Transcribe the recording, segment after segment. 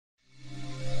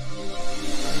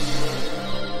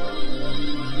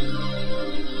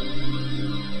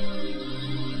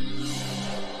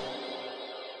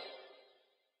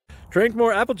Drink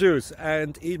more apple juice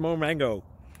and eat more mango.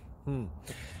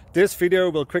 This video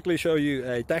will quickly show you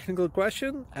a technical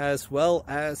question as well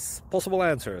as possible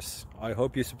answers. I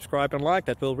hope you subscribe and like,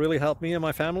 that will really help me and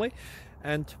my family.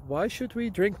 And why should we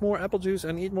drink more apple juice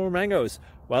and eat more mangoes?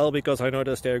 Well, because I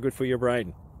noticed they're good for your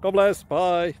brain. God bless,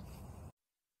 bye!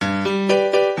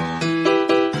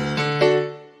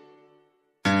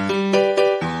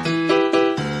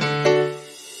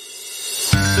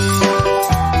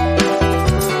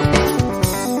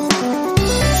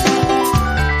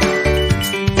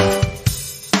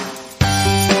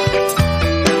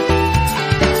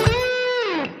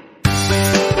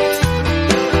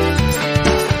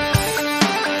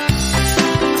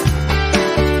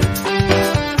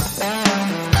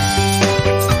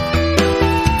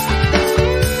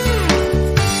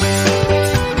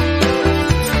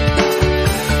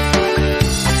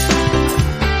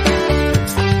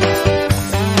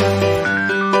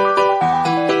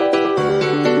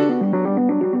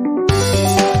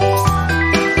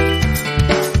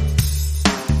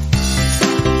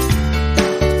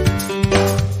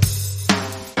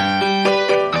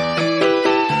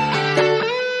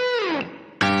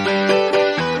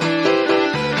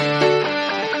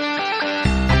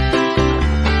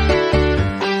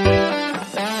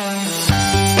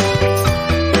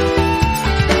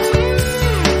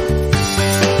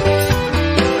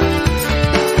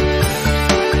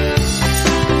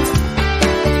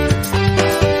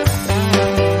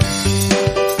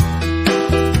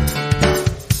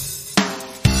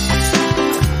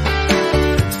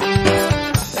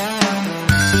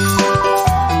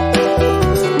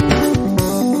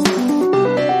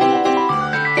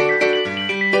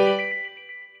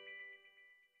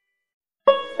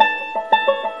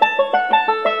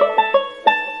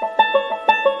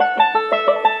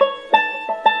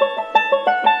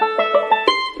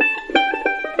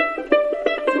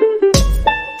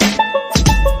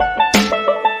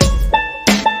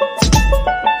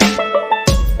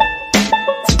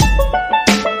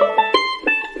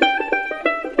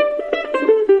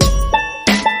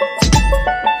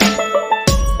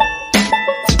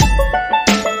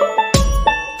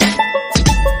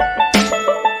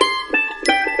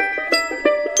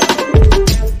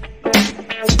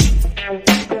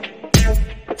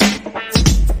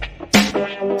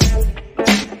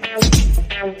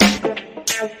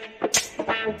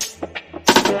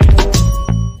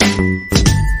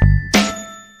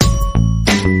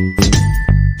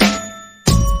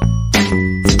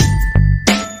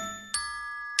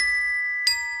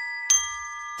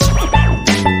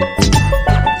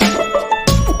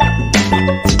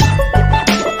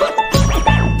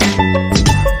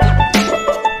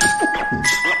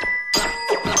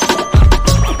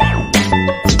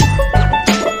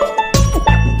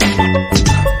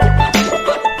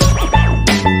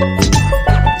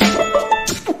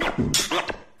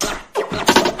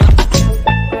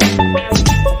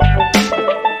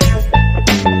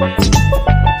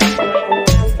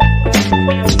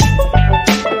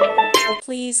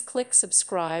 Please click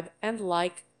subscribe and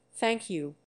like. Thank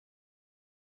you.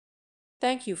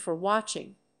 Thank you for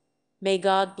watching. May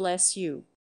God bless you.